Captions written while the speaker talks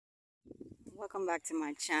Welcome back to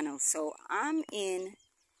my channel. So I'm in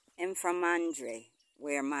Mframandwe,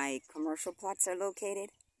 where my commercial plots are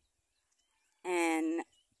located, and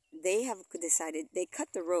they have decided they cut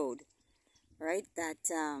the road right that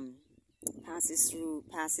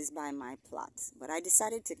passes by my plots, but I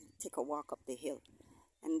decided to take a walk up the hill,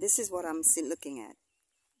 and this is what I'm looking at.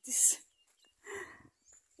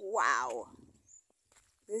 Wow,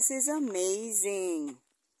 this is amazing.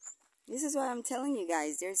 This is what I'm telling you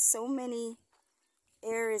guys. There's so many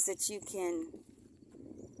areas that you can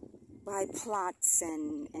buy plots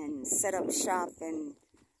and set up shop and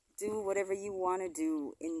do whatever you want to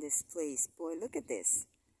do in this place. Boy, look at this.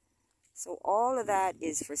 So all of that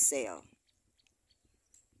is for sale.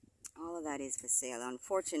 All of that is for sale.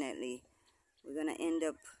 Unfortunately, we're going to end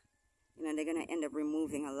up, they're going to end up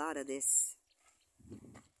removing a lot of this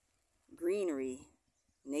greenery,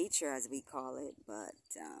 nature as we call it, but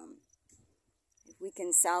if we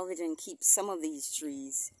can salvage and keep some of these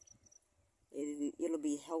trees, it'll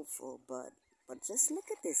be helpful. But just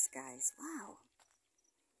look at this, guys. Wow.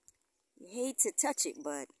 You hate to touch it,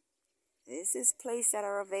 but this is places that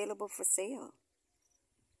are available for sale.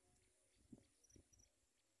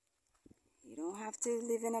 You don't have to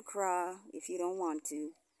live in Accra if you don't want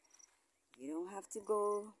to. You don't have to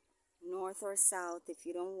go north or south if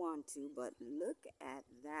you don't want to. But look at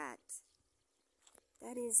that.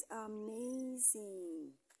 That is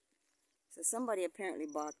amazing. So somebody apparently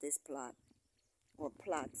bought this plot or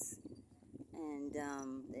plots, and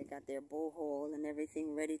they got their borehole and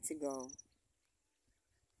everything ready to go.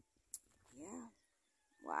 Yeah.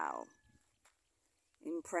 Wow.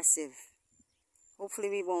 Impressive. Hopefully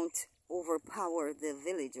we won't overpower the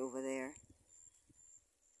village over there.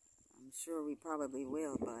 I'm sure we probably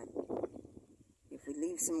will, but if we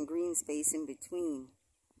leave some green space in between,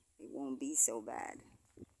 it won't be so bad.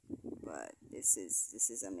 But this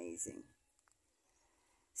is amazing.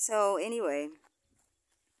 So anyway,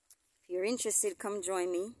 if you're interested, come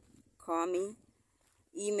join me, call me,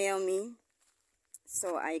 email me,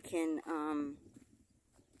 so I can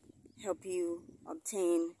help you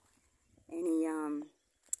obtain any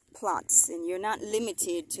plots. And you're not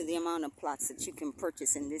limited to the amount of plots that you can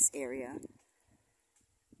purchase in this area.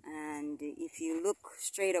 And if you look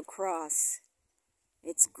straight across,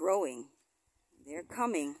 it's growing. They're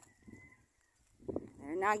coming.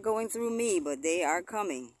 They're not going through me, but they are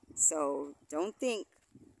coming. So don't think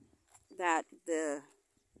that the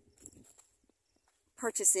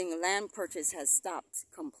land purchase has stopped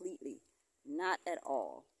completely. Not at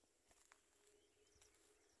all.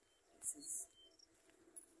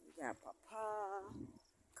 We got pawpaw,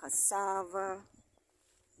 cassava.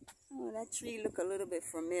 Oh, that tree look a little bit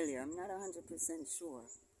familiar. I'm not 100% sure.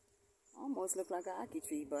 Almost look like an ackee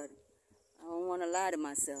tree, but I don't want to lie to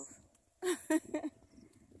myself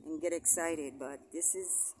and get excited. But this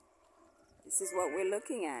is what we're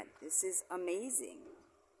looking at. This is amazing.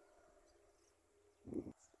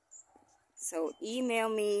 So email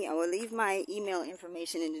me. I will leave my email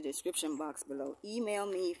information in the description box below. Email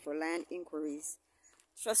me for land inquiries.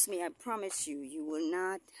 Trust me, I promise you, you will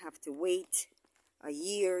not have to wait a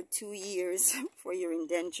year, 2 years for your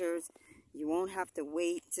indentures. You won't have to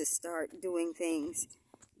wait to start doing things.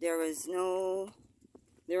 There are no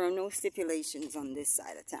stipulations on this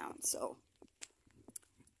side of town. So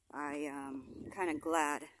I am kind of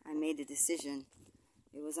glad I made the decision.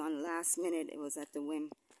 It was on last minute. It was at the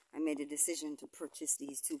whim. I made a decision to purchase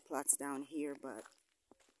these 2 plots down here. But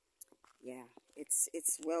yeah, it's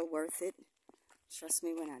well worth it. Trust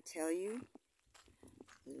me when I tell you.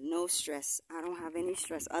 No stress. I don't have any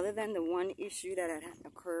stress other than the one issue that had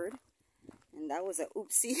occurred. And that was a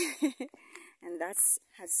oopsie. And that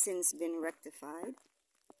has since been rectified.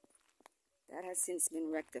 That has since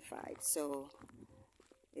been rectified. So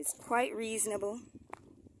it's quite reasonable.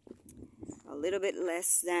 A little bit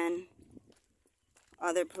less than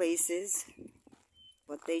other places.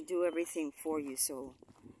 But they do everything for you. So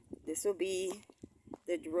this will be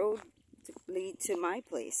the road to lead to my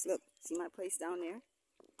place. Look, see my place down there?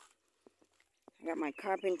 I got my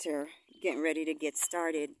carpenter getting ready to get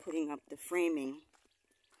started putting up the framing.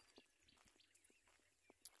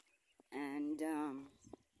 And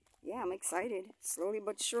yeah, I'm excited. Slowly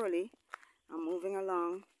but surely, I'm moving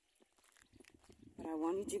along. But I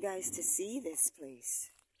wanted you guys to see this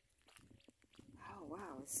place. Oh,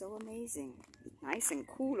 wow, it's so amazing. Nice and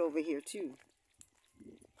cool over here, too.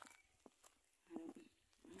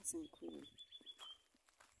 Nice and cool.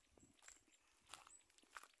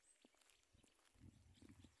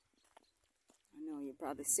 You're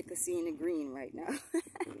probably sick of seeing the green right now.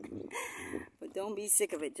 But don't be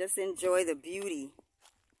sick of it. Just enjoy the beauty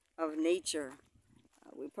of nature.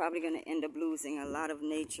 we're probably going to end up losing a lot of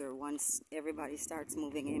nature once everybody starts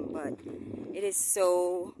moving in, but it is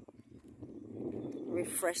so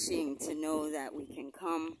refreshing to know that we can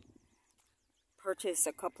come, purchase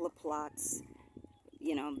a couple of plots,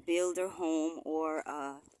 you know, build a home or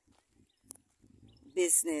a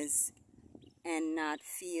business and not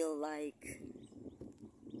feel like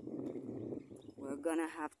we're gonna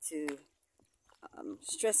have to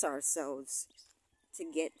stress ourselves to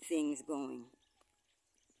get things going.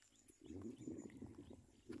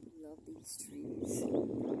 Love these trees.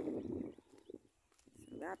 So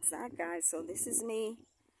that's that, guys. So this is me.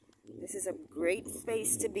 This is a great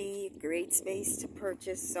space to be, great space to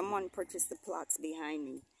purchase. Someone purchased the plots behind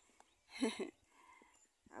me.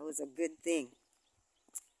 That was a good thing.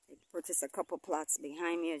 They purchased a couple plots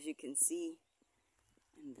behind me, as you can see.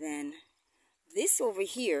 And then this over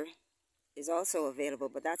here is also available,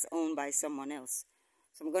 but that's owned by someone else.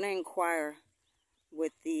 So I'm going to inquire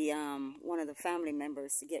with the one of the family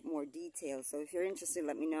members to get more details. So if you're interested,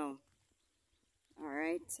 let me know. All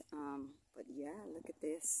right. But yeah, look at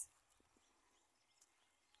this.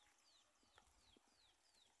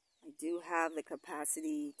 I do have the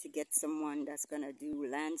capacity to get someone that's going to do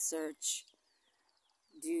land search,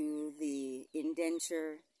 do the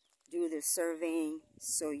indenture, do the surveying,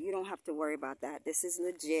 so you don't have to worry about that. This is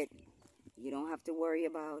legit. You don't have to worry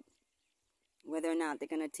about whether or not they're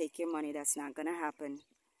going to take your money. That's not going to happen.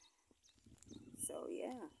 So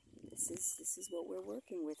yeah, this is what we're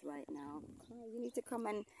working with right now. You need to come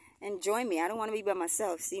and join me. I don't want to be by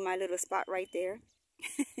myself. See my little spot right there?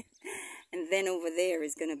 And then over there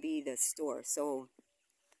is going to be the store. So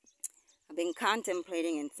I've been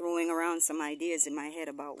contemplating and throwing around some ideas in my head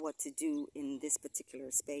about what to do in this particular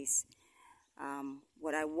space.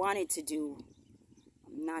 What I wanted to do,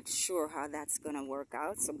 I'm not sure how that's going to work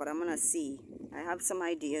out. So, but I'm going to see. I have some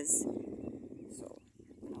ideas. So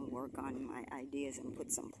I'm going to work on my ideas and put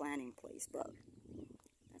some plan in place. But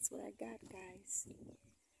that's what I got, guys.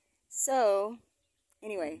 So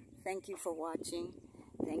anyway, thank you for watching.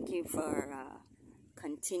 Thank you for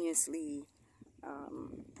continuously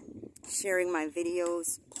sharing my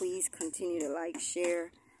videos. Please continue to like,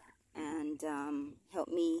 share, and help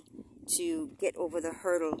me to get over the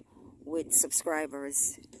hurdle with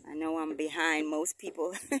subscribers. I know I'm behind most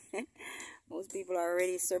people. Most people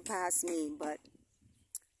already surpassed me, but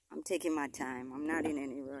I'm taking my time. I'm not in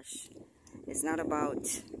any rush. It's not about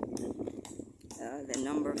the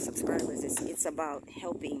number of subscribers. It's about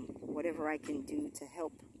helping, whatever I can do to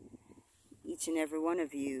help each and every one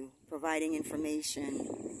of you, providing information,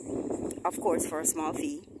 of course for a small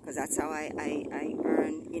fee, because that's how I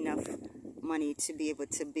earn enough money to be able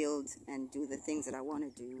to build and do the things that I want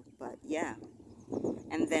to do. But yeah,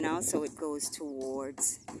 and then also it goes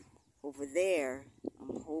towards over there.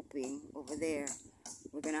 I'm hoping over there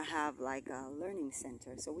we're gonna have like a learning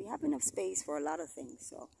center, so we have enough space for a lot of things.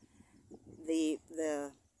 So the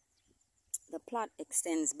plot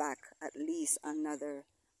extends back at least another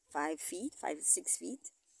 5 feet, 5 to 6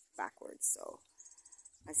 feet backwards. So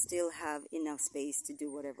I still have enough space to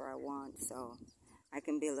do whatever I want. So I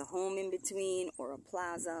can build a home in between, or a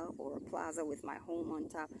plaza with my home on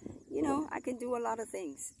top. You know, I can do a lot of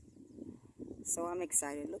things. So I'm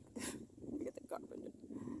excited. Look, look at the carpenter.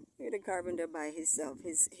 Look at the carpenter by himself.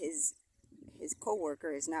 His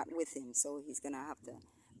co-worker is not with him, so he's gonna have to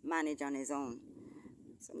manage on his own.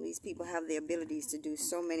 Some of these people have the abilities to do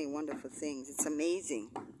so many wonderful things. It's amazing.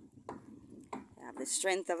 They have the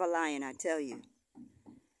strength of a lion, I tell you.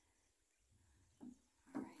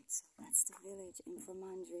 Alright, so that's the village,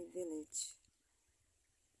 Mframandwe Village.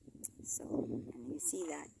 So, and you see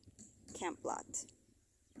that camp plot.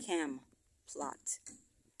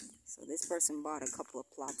 So this person bought a couple of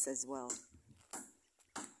plots as well.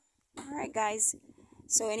 Alright, guys.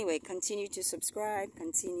 So anyway, continue to subscribe,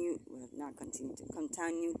 continue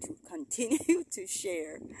to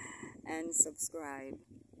share and subscribe,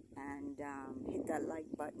 and hit that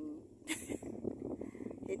like button.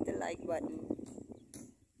 Hit the like button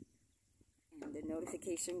and the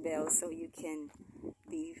notification bell so you can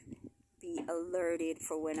be alerted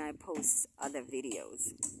for when I post other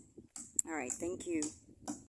videos. All right, thank you.